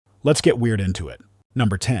Let's get weird into it.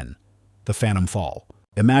 Number 10. The Phantom Fall.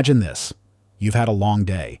 Imagine this. You've had a long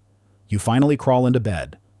day. You finally crawl into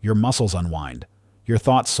bed. Your muscles unwind. Your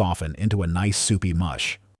thoughts soften into a nice soupy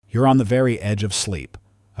mush. You're on the very edge of sleep,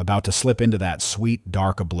 about to slip into that sweet,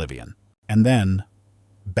 dark oblivion. And then,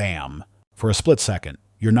 bam! For a split second,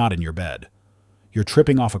 you're not in your bed. You're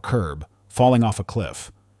tripping off a curb, falling off a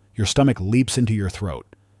cliff. Your stomach leaps into your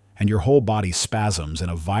throat, and your whole body spasms in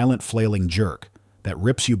a violent flailing jerk that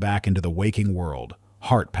rips you back into the waking world,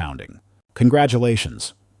 heart pounding.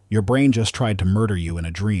 Congratulations! Your brain just tried to murder you in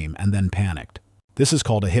a dream and then panicked. This is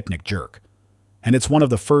called a hypnic jerk, and it's one of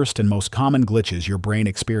the first and most common glitches your brain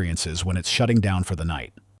experiences when it's shutting down for the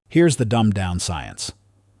night. Here's the dumbed-down science.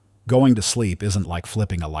 Going to sleep isn't like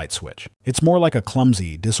flipping a light switch. It's more like a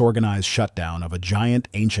clumsy, disorganized shutdown of a giant,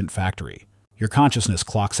 ancient factory. Your consciousness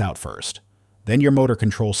clocks out first. Then your motor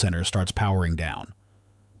control center starts powering down.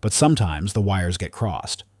 But sometimes the wires get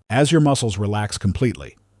crossed. As your muscles relax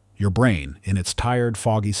completely, your brain, in its tired,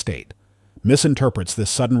 foggy state, misinterprets this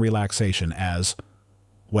sudden relaxation as,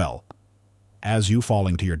 well, as you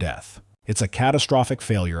falling to your death. It's a catastrophic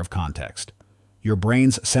failure of context. Your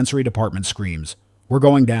brain's sensory department screams, "We're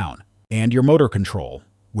going down," and your motor control,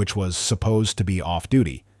 which was supposed to be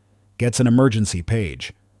off-duty, gets an emergency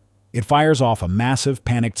page. It fires off a massive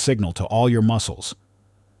panicked signal to all your muscles.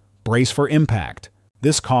 Brace for impact.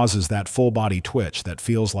 This causes that full-body twitch that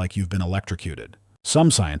feels like you've been electrocuted. Some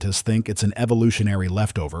scientists think it's an evolutionary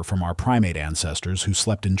leftover from our primate ancestors who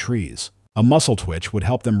slept in trees. A muscle twitch would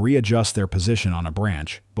help them readjust their position on a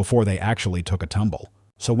branch before they actually took a tumble.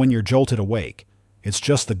 So when you're jolted awake, it's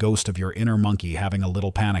just the ghost of your inner monkey having a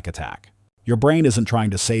little panic attack. Your brain isn't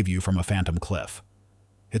trying to save you from a phantom cliff.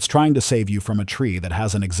 It's trying to save you from a tree that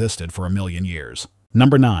hasn't existed for 1,000,000 years.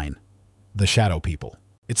 Number 9. The Shadow People.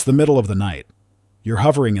 It's the middle of the night. You're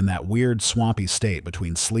hovering in that weird, swampy state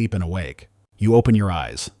between sleep and awake. You open your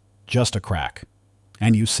eyes, just a crack,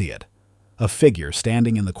 and you see it. A figure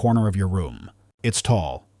standing in the corner of your room. It's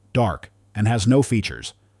tall, dark, and has no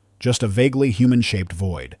features, just a vaguely human-shaped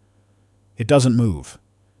void. It doesn't move.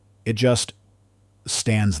 It just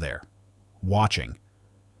stands there, watching.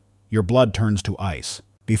 Your blood turns to ice.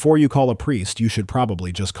 Before you call a priest, you should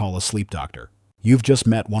probably just call a sleep doctor. You've just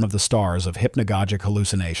met one of the stars of hypnagogic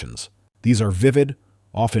hallucinations. These are vivid,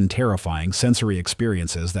 often terrifying sensory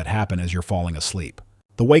experiences that happen as you're falling asleep.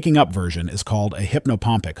 The waking up version is called a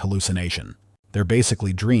hypnopompic hallucination. They're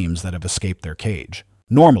basically dreams that have escaped their cage.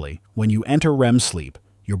 Normally, when you enter REM sleep,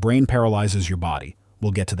 your brain paralyzes your body,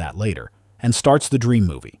 we'll get to that later, and starts the dream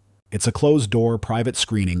movie. It's a closed-door private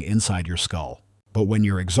screening inside your skull. But when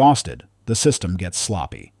you're exhausted, the system gets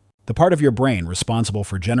sloppy. The part of your brain responsible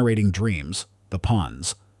for generating dreams, the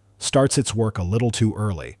pons, starts its work a little too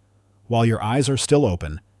early, while your eyes are still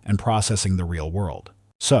open and processing the real world.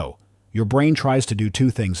 So, your brain tries to do two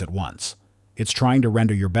things at once. It's trying to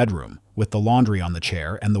render your bedroom, with the laundry on the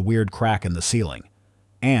chair and the weird crack in the ceiling,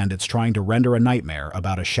 and it's trying to render a nightmare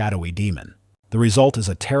about a shadowy demon. The result is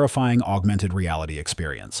a terrifying augmented reality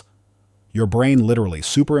experience. Your brain literally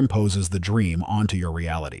superimposes the dream onto your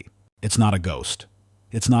reality. It's not a ghost.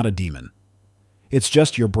 It's not a demon. It's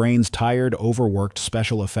just your brain's tired, overworked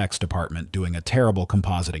special effects department doing a terrible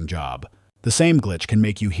compositing job. The same glitch can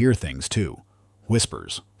make you hear things too.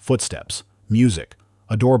 Whispers, footsteps, music,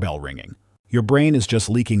 a doorbell ringing. Your brain is just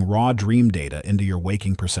leaking raw dream data into your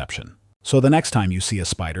waking perception. So the next time you see a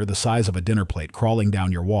spider the size of a dinner plate crawling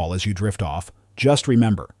down your wall as you drift off, just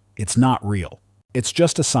remember, it's not real. It's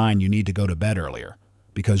just a sign you need to go to bed earlier,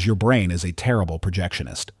 because your brain is a terrible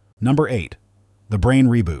projectionist. Number 8. The Brain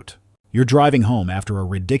Reboot. You're driving home after a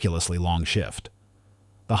ridiculously long shift.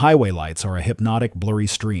 The highway lights are a hypnotic, blurry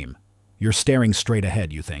stream. You're staring straight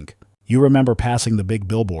ahead, you think. You remember passing the big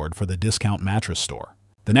billboard for the discount mattress store.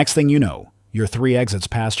 The next thing you know, you're 3 exits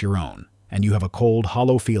past your own, and you have a cold,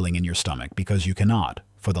 hollow feeling in your stomach because you cannot,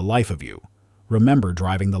 for the life of you, remember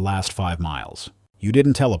driving the last 5 miles. You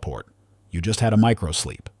didn't teleport. You just had a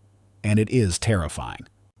microsleep. And it is terrifying.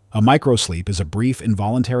 A microsleep is a brief,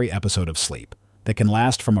 involuntary episode of sleep that can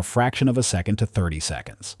last from a fraction of a second to 30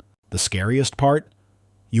 seconds. The scariest part?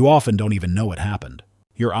 You often don't even know it happened.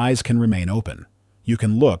 Your eyes can remain open. You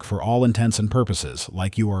can look for all intents and purposes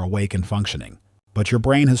like you are awake and functioning. But your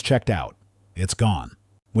brain has checked out. It's gone.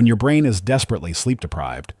 When your brain is desperately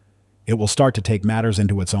sleep-deprived, it will start to take matters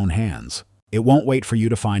into its own hands. It won't wait for you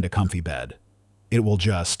to find a comfy bed. It will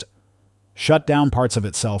just shut down parts of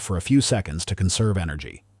itself for a few seconds to conserve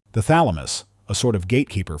energy. The thalamus, a sort of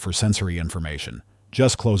gatekeeper for sensory information,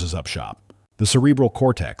 just closes up shop. The cerebral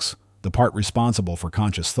cortex, the part responsible for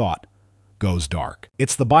conscious thought, goes dark.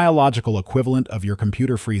 It's the biological equivalent of your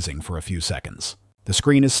computer freezing for a few seconds. The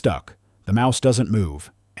screen is stuck, the mouse doesn't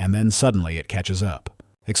move, and then suddenly it catches up.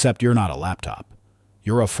 Except you're not a laptop.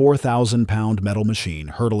 You're a 4,000-pound metal machine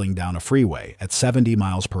hurtling down a freeway at 70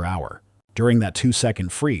 miles per hour. During that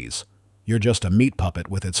 2-second freeze, you're just a meat puppet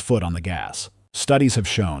with its foot on the gas. Studies have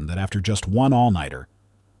shown that after just one all-nighter,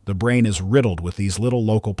 the brain is riddled with these little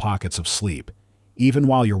local pockets of sleep, even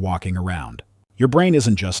while you're walking around. Your brain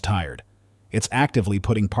isn't just tired. It's actively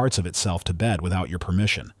putting parts of itself to bed without your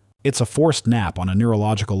permission. It's a forced nap on a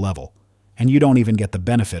neurological level, and you don't even get the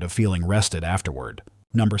benefit of feeling rested afterward.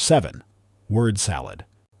 Number 7. Word salad.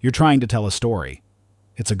 You're trying to tell a story.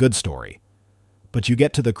 It's a good story. But you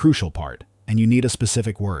get to the crucial part, and you need a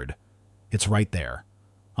specific word. It's right there,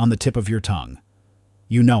 on the tip of your tongue.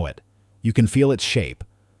 You know it. You can feel its shape,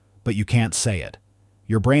 but you can't say it.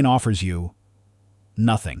 Your brain offers you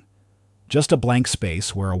nothing. Just a blank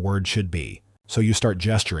space where a word should be. So you start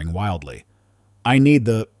gesturing wildly. I need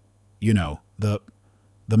the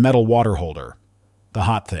metal water holder. The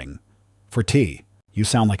hot thing. For tea. You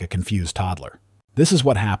sound like a confused toddler. This is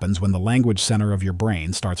what happens when the language center of your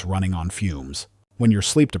brain starts running on fumes. When you're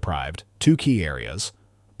sleep deprived, 2 key areas,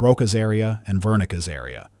 Broca's area and Wernicke's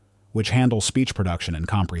area, which handle speech production and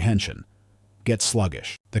comprehension, get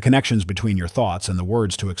sluggish. The connections between your thoughts and the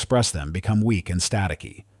words to express them become weak and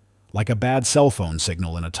staticky, like a bad cell phone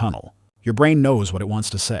signal in a tunnel. Your brain knows what it wants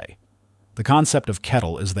to say. The concept of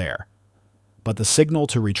kettle is there, but the signal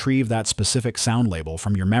to retrieve that specific sound label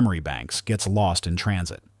from your memory banks gets lost in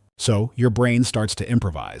transit. So your brain starts to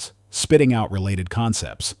improvise, spitting out related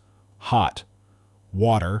concepts, hot,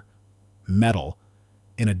 water, metal,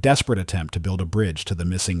 in a desperate attempt to build a bridge to the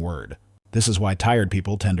missing word. This is why tired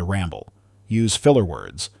people tend to ramble, use filler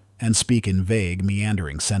words, and speak in vague,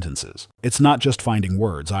 meandering sentences. It's not just finding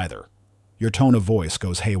words either. Your tone of voice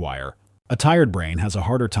goes haywire. A tired brain has a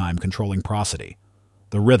harder time controlling prosody,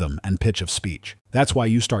 the rhythm and pitch of speech. That's why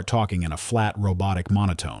you start talking in a flat, robotic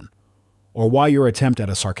monotone, or why your attempt at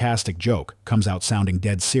a sarcastic joke comes out sounding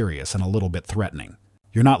dead serious and a little bit threatening.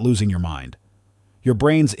 You're not losing your mind. Your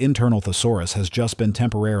brain's internal thesaurus has just been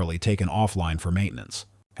temporarily taken offline for maintenance,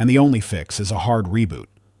 and the only fix is a hard reboot,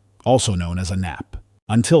 also known as a nap.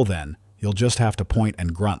 Until then, you'll just have to point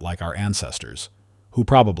and grunt like our ancestors, who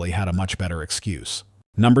probably had a much better excuse.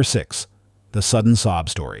 Number 6. The Sudden Sob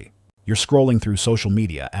Story. You're scrolling through social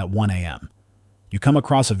media at 1 a.m. You come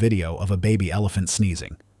across a video of a baby elephant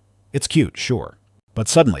sneezing. It's cute, sure, but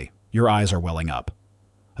suddenly, your eyes are welling up.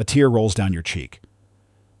 A tear rolls down your cheek.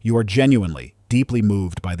 You are genuinely, deeply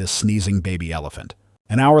moved by this sneezing baby elephant.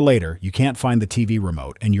 An hour later, you can't find the TV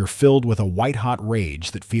remote and you're filled with a white-hot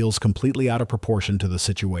rage that feels completely out of proportion to the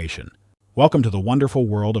situation. Welcome to the wonderful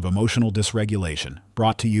world of emotional dysregulation,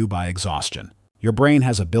 brought to you by exhaustion. Your brain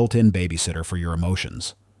has a built-in babysitter for your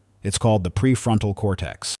emotions. It's called the prefrontal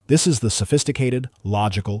cortex. This is the sophisticated,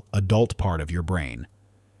 logical, adult part of your brain.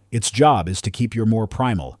 Its job is to keep your more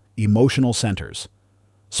primal, emotional centers,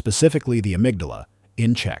 specifically the amygdala,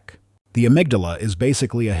 in check. The amygdala is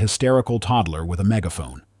basically a hysterical toddler with a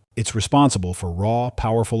megaphone. It's responsible for raw,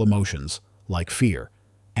 powerful emotions like fear,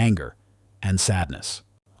 anger, and sadness.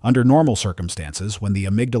 Under normal circumstances, when the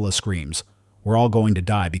amygdala screams, "We're all going to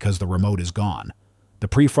die because the remote is gone," the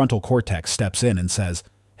prefrontal cortex steps in and says,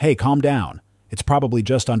 "Hey, calm down. It's probably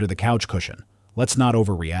just under the couch cushion. Let's not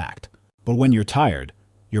overreact." But when you're tired,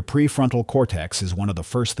 your prefrontal cortex is one of the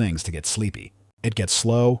first things to get sleepy. It gets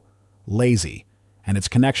slow, lazy, and its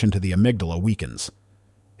connection to the amygdala weakens.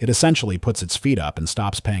 It essentially puts its feet up and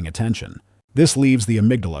stops paying attention. This leaves the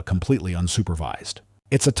amygdala completely unsupervised.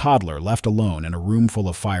 It's a toddler left alone in a room full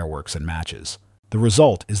of fireworks and matches. The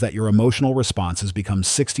result is that your emotional responses become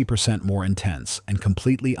 60% more intense and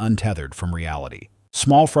completely untethered from reality.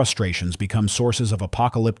 Small frustrations become sources of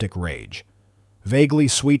apocalyptic rage. Vaguely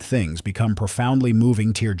sweet things become profoundly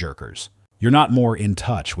moving tearjerkers. You're not more in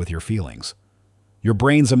touch with your feelings. Your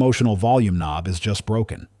brain's emotional volume knob is just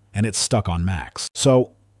broken, and it's stuck on max.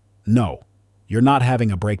 So, no, you're not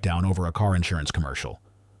having a breakdown over a car insurance commercial.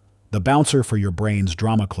 The bouncer for your brain's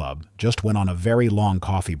drama club just went on a very long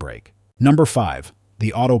coffee break. Number 5.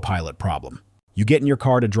 The Autopilot Problem. You get in your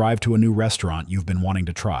car to drive to a new restaurant you've been wanting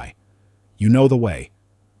to try. You know the way.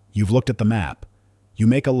 You've looked at the map. You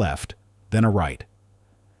make a left, then a right.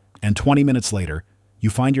 And 20 minutes later,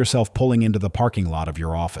 you find yourself pulling into the parking lot of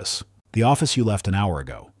your office. The office you left an hour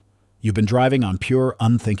ago. You've been driving on pure,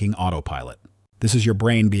 unthinking autopilot. This is your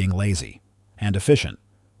brain being lazy and efficient,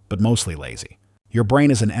 but mostly lazy. Your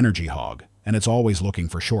brain is an energy hog, and it's always looking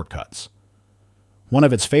for shortcuts. One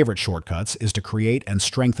of its favorite shortcuts is to create and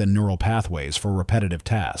strengthen neural pathways for repetitive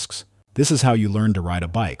tasks. This is how you learn to ride a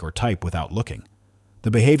bike or type without looking.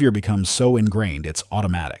 The behavior becomes so ingrained it's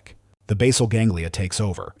automatic. the basal ganglia takes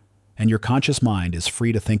over, and your conscious mind is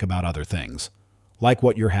free to think about other things, like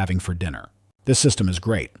what you're having for dinner. This system is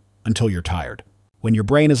great, until you're tired. When your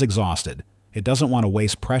brain is exhausted, it doesn't want to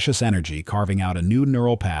waste precious energy carving out a new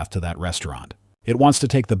neural path to that restaurant. It wants to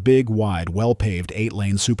take the big, wide, well-paved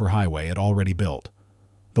 8-lane superhighway it already built,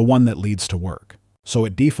 the one that leads to work. So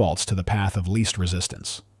it defaults to the path of least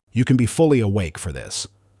resistance. You can be fully awake for this.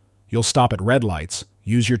 You'll stop at red lights,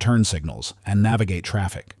 use your turn signals, and navigate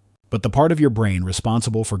traffic. But the part of your brain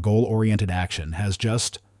responsible for goal-oriented action has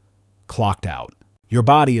just clocked out. Your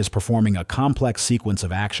body is performing a complex sequence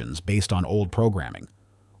of actions based on old programming,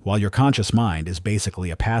 while your conscious mind is basically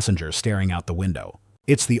a passenger staring out the window.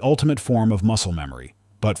 It's the ultimate form of muscle memory,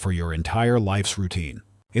 but for your entire life's routine.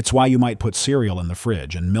 It's why you might put cereal in the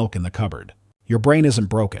fridge and milk in the cupboard. Your brain isn't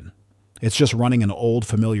broken. It's just running an old,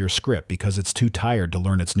 familiar script because it's too tired to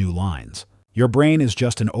learn its new lines. Your brain is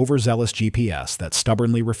just an overzealous GPS that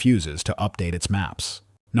stubbornly refuses to update its maps.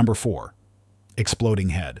 Number 4. Exploding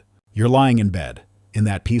head. You're lying in bed, in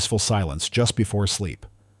that peaceful silence just before sleep.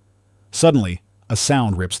 Suddenly, a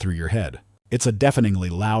sound rips through your head. It's a deafeningly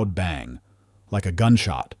loud bang, like a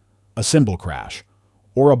gunshot, a cymbal crash,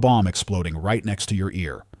 or a bomb exploding right next to your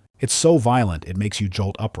ear. It's so violent it makes you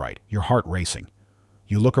jolt upright, your heart racing.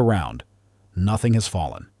 You look around. Nothing has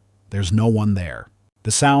fallen. There's no one there. The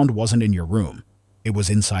sound wasn't in your room. It was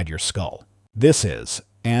inside your skull. This is,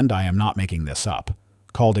 and I am not making this up,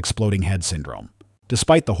 called exploding head syndrome.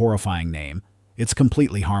 Despite the horrifying name, it's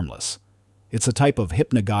completely harmless. It's a type of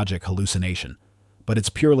hypnagogic hallucination, but it's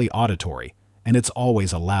purely auditory, and it's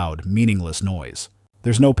always a loud, meaningless noise.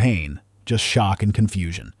 There's no pain, just shock and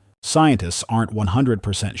confusion. Scientists aren't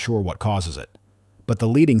 100% sure what causes it, but the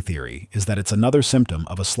leading theory is that it's another symptom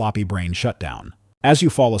of a sloppy brain shutdown. As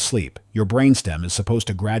you fall asleep, your brainstem is supposed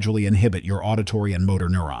to gradually inhibit your auditory and motor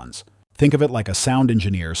neurons. Think of it like a sound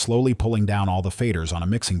engineer slowly pulling down all the faders on a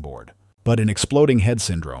mixing board. But in exploding head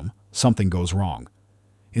syndrome, something goes wrong.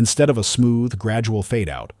 Instead of a smooth, gradual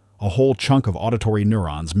fade-out, a whole chunk of auditory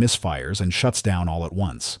neurons misfires and shuts down all at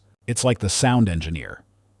once. It's like the sound engineer,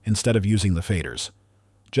 instead of using the faders,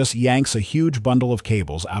 just yanks a huge bundle of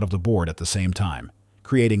cables out of the board at the same time,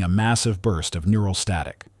 creating a massive burst of neural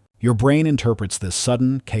static. Your brain interprets this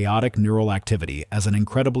sudden, chaotic neural activity as an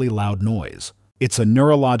incredibly loud noise. It's a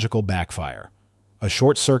neurological backfire, a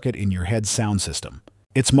short circuit in your head's sound system.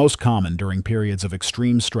 It's most common during periods of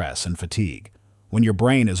extreme stress and fatigue, when your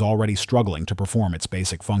brain is already struggling to perform its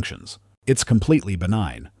basic functions. It's completely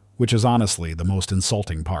benign, which is honestly the most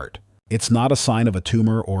insulting part. It's not a sign of a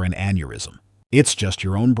tumor or an aneurysm. It's just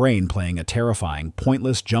your own brain playing a terrifying,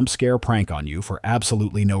 pointless jump scare prank on you for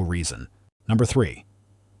absolutely no reason. Number 3.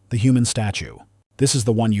 The human statue. This is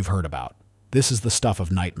the one you've heard about. This is the stuff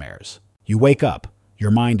of nightmares. You wake up,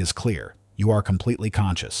 your mind is clear, you are completely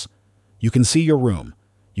conscious. You can see your room,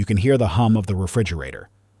 you can hear the hum of the refrigerator,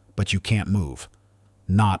 but you can't move.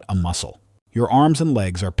 Not a muscle. Your arms and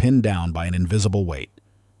legs are pinned down by an invisible weight.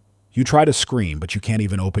 You try to scream, but you can't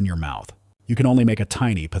even open your mouth. You can only make a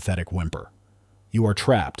tiny, pathetic whimper. You are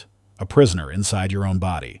trapped, a prisoner inside your own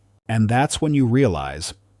body. And that's when you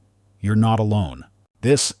realize you're not alone.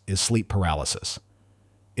 This is sleep paralysis.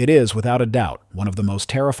 It is, without a doubt, one of the most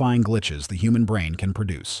terrifying glitches the human brain can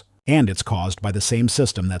produce. And it's caused by the same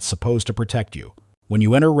system that's supposed to protect you. When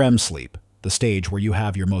you enter REM sleep, the stage where you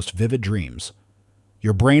have your most vivid dreams,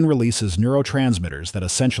 your brain releases neurotransmitters that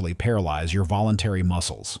essentially paralyze your voluntary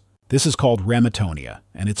muscles. This is called rematonia,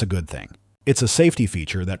 and it's a good thing. It's a safety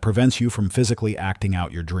feature that prevents you from physically acting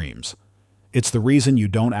out your dreams. It's the reason you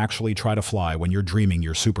don't actually try to fly when you're dreaming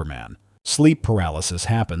you're Superman. Sleep paralysis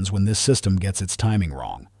happens when this system gets its timing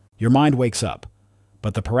wrong. Your mind wakes up,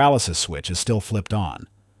 but the paralysis switch is still flipped on.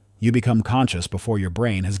 You become conscious before your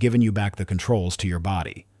brain has given you back the controls to your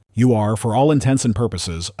body. You are, for all intents and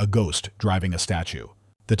purposes, a ghost driving a statue.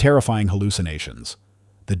 The terrifying hallucinations,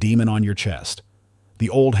 the demon on your chest, the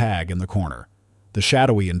old hag in the corner, the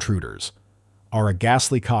shadowy intruders, are a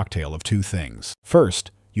ghastly cocktail of two things.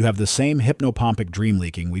 First, you have the same hypnopompic dream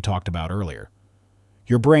leaking we talked about earlier.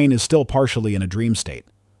 Your brain is still partially in a dream state,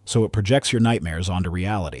 so it projects your nightmares onto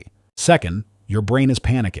reality. Second, your brain is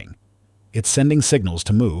panicking. It's sending signals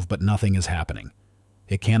to move, but nothing is happening.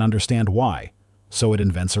 It can't understand why, so it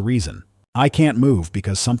invents a reason. I can't move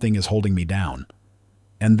because something is holding me down.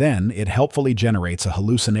 And then it helpfully generates a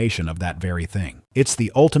hallucination of that very thing. It's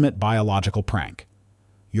the ultimate biological prank.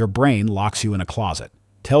 Your brain locks you in a closet,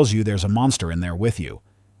 tells you there's a monster in there with you,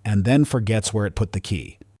 and then forgets where it put the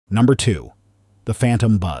key. Number 2. The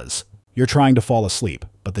phantom buzz. You're trying to fall asleep,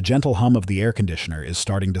 but the gentle hum of the air conditioner is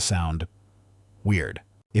starting to sound weird.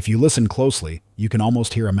 If you listen closely, you can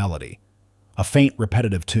almost hear a melody, a faint,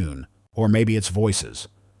 repetitive tune, Or maybe it's voices,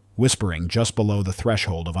 whispering just below the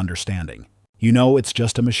threshold of understanding. You know it's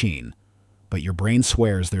just a machine, but your brain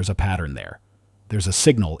swears there's a pattern there. There's a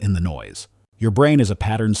signal in the noise. Your brain is a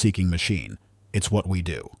pattern-seeking machine. It's what we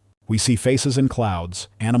do. We see faces in clouds,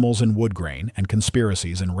 animals in wood grain, and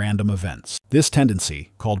conspiracies in random events. This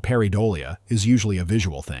tendency, called pareidolia, is usually a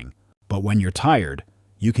visual thing. But when you're tired,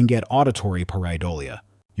 you can get auditory pareidolia.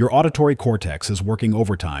 Your auditory cortex is working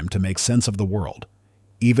overtime to make sense of the world,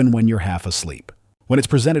 even when you're half asleep. When it's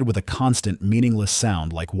presented with a constant, meaningless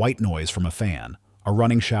sound like white noise from a fan, a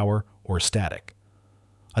running shower, or static,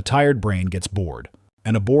 a tired brain gets bored,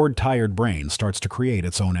 and a bored, tired brain starts to create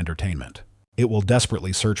its own entertainment. It will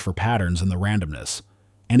desperately search for patterns in the randomness,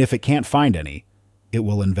 and if it can't find any, it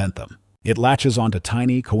will invent them. It latches onto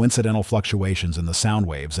tiny, coincidental fluctuations in the sound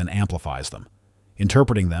waves and amplifies them,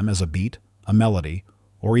 interpreting them as a beat, a melody,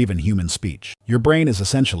 or even human speech. Your brain is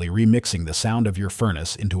essentially remixing the sound of your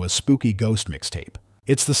furnace into a spooky ghost mixtape.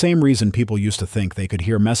 It's the same reason people used to think they could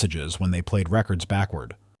hear messages when they played records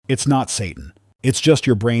backward. It's not Satan. It's just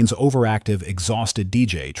your brain's overactive, exhausted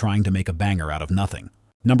DJ trying to make a banger out of nothing.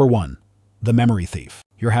 Number 1. The memory thief.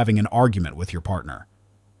 You're having an argument with your partner.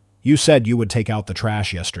 You said you would take out the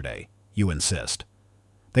trash yesterday. You insist.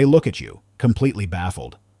 They look at you, completely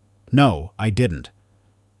baffled. No, I didn't.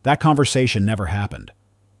 That conversation never happened.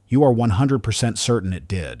 You are 100% certain it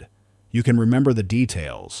did. You can remember the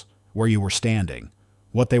details, where you were standing,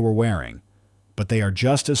 what they were wearing, but they are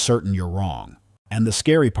just as certain you're wrong. And the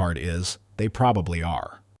scary part is, they probably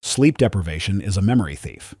are. Sleep deprivation is a memory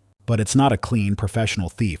thief, but it's not a clean, professional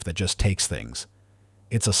thief that just takes things.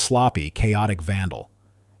 It's a sloppy, chaotic vandal.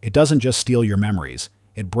 It doesn't just steal your memories,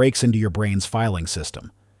 it breaks into your brain's filing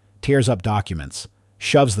system, tears up documents,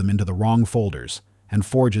 shoves them into the wrong folders, and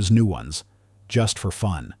forges new ones, just for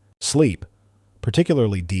fun. Sleep,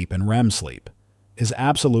 particularly deep and REM sleep, is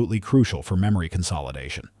absolutely crucial for memory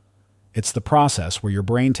consolidation. It's the process where your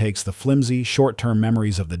brain takes the flimsy, short-term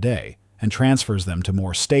memories of the day and transfers them to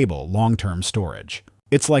more stable, long-term storage.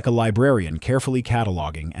 It's like a librarian carefully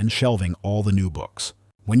cataloging and shelving all the new books.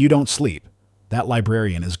 When you don't sleep, that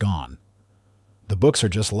librarian is gone. The books are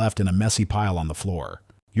just left in a messy pile on the floor.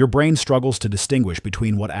 Your brain struggles to distinguish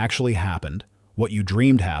between what actually happened, what you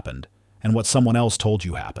dreamed happened, and what someone else told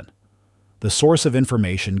you happened. The source of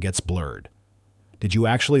information gets blurred. Did you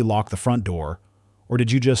actually lock the front door, or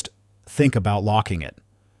did you just think about locking it?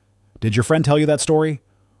 Did your friend tell you that story,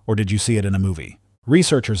 or did you see it in a movie?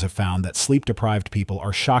 Researchers have found that sleep-deprived people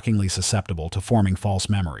are shockingly susceptible to forming false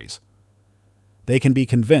memories. They can be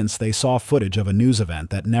convinced they saw footage of a news event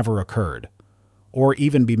that never occurred, or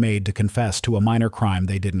even be made to confess to a minor crime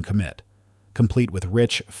they didn't commit, complete with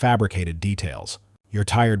rich, fabricated details. Your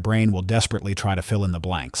tired brain will desperately try to fill in the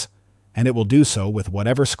blanks, and it will do so with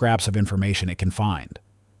whatever scraps of information it can find.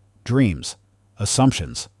 Dreams,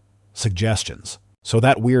 assumptions, suggestions. So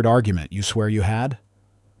that weird argument you swear you had?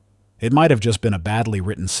 It might have just been a badly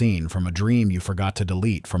written scene from a dream you forgot to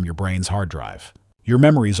delete from your brain's hard drive. Your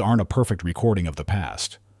memories aren't a perfect recording of the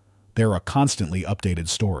past. They're a constantly updated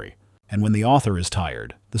story. And when the author is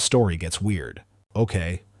tired, the story gets weird.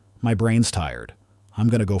 Okay, my brain's tired. I'm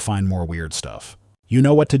gonna go find more weird stuff. You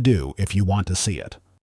know what to do if you want to see it.